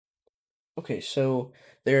Okay, so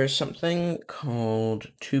there's something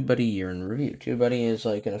called TubeBuddy Year in Review. TubeBuddy is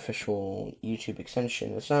like an official YouTube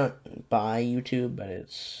extension. It's not by YouTube, but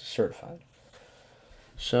it's certified.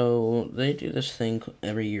 So they do this thing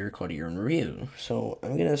every year called Year in Review. So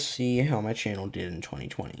I'm gonna see how my channel did in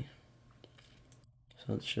 2020.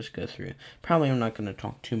 So let's just go through it. Probably I'm not gonna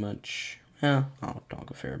talk too much. I'll talk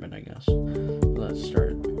a fair bit, I guess. Let's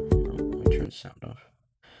start. Let me turn the sound off.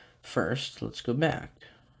 First, let's go back.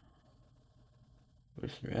 Go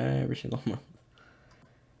through every single month.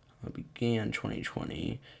 Began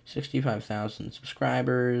 2020, 65,000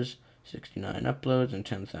 subscribers, 69 uploads, and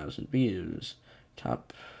 10,000 views.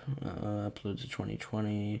 Top uploads of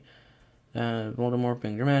 2020. Voldemort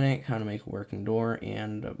being dramatic, how to make a working door,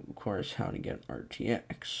 and of course, how to get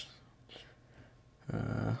RTX.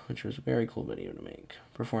 Which was a very cool video to make.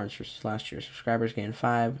 Performance versus last year. Subscribers gained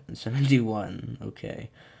 5 and 71. Okay.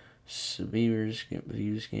 So views gained,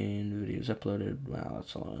 videos uploaded. Wow,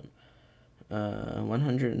 that's a lot.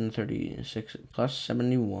 136 plus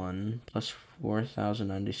 71 plus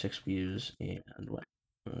 4,096 views and what?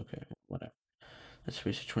 Okay, whatever. Let's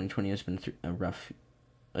face it, 2020 has been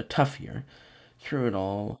a tough year. Through it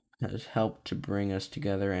all, has helped to bring us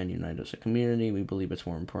together and unite as a community. We believe it's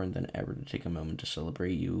more important than ever to take a moment to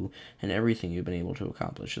celebrate you and everything you've been able to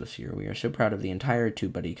accomplish this year. We are so proud of the entire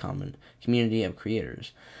TubeBuddy community of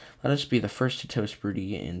creators. Let us be the first to toast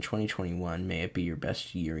Broody in 2021. May it be your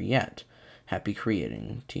best year yet. Happy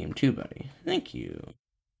creating, Team TubeBuddy. Thank you.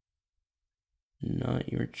 Not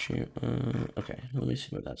your okay, let me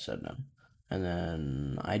see what that said now. And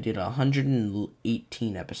then I did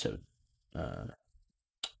 118 episodes.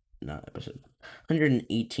 Not episode.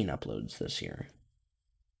 118 uploads this year.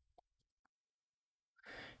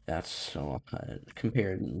 That's so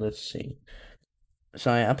compared. Let's see.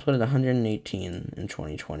 So I uploaded 118 in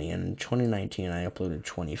 2020, and in 2019 I uploaded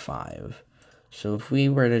 25. So if we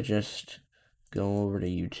were to just go over to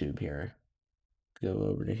YouTube here, go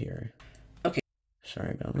over to here. Okay,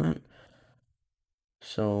 sorry about that.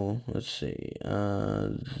 So let's see.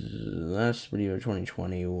 Last video of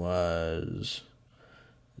 2020 was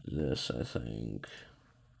this, I think.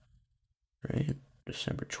 Right?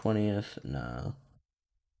 December 20th. No.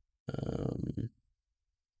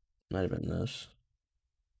 Might have been this.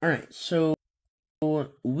 Alright, so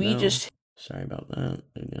we just. Sorry about that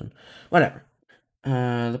again. Whatever.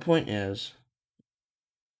 The point is,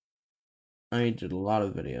 I did a lot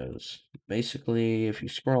of videos. Basically, if you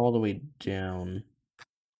scroll all the way down,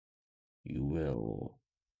 you will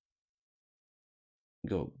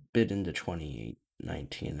go a bit into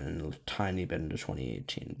 2019 and a tiny bit into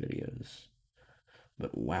 2018 videos.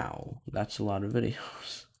 But wow, that's a lot of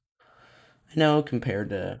videos. I know compared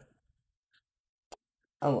to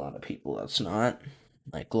a lot of people, that's not.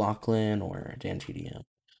 Like Lachlan or DanTDM.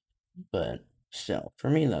 But still,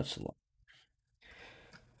 for me, that's a lot.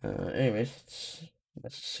 Anyways, it's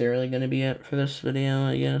necessarily going to be it for this video,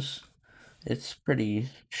 I guess. It's pretty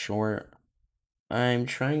short. I'm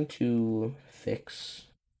trying to fix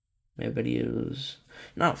my videos.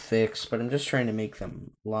 Not fix, but I'm just trying to make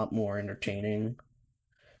them a lot more entertaining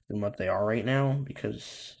than what they are right now,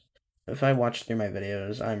 because if I watch through my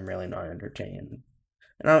videos, I'm really not entertained.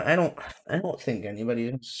 And I don't think anybody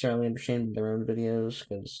is necessarily entertained with their own videos,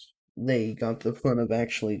 because they got the fun of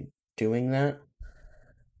actually doing that.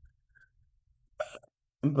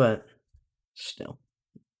 But still,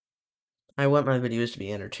 I want my videos to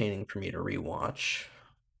be entertaining for me to rewatch.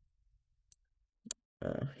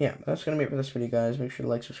 Yeah, that's gonna be it for this video, guys. Make sure to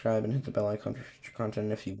like, subscribe, and hit the bell icon for future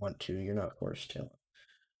content if you want to. You're not forced to.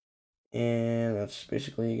 And that's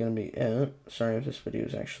basically gonna be it. Sorry if this video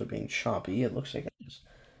is actually being choppy. It looks like it is.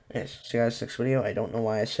 Anyways, see you guys next video. I don't know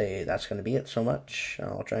why I say that's gonna be it so much.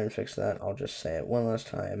 I'll try and fix that. I'll just say it one last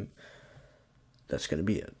time. That's gonna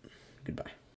be it. Goodbye.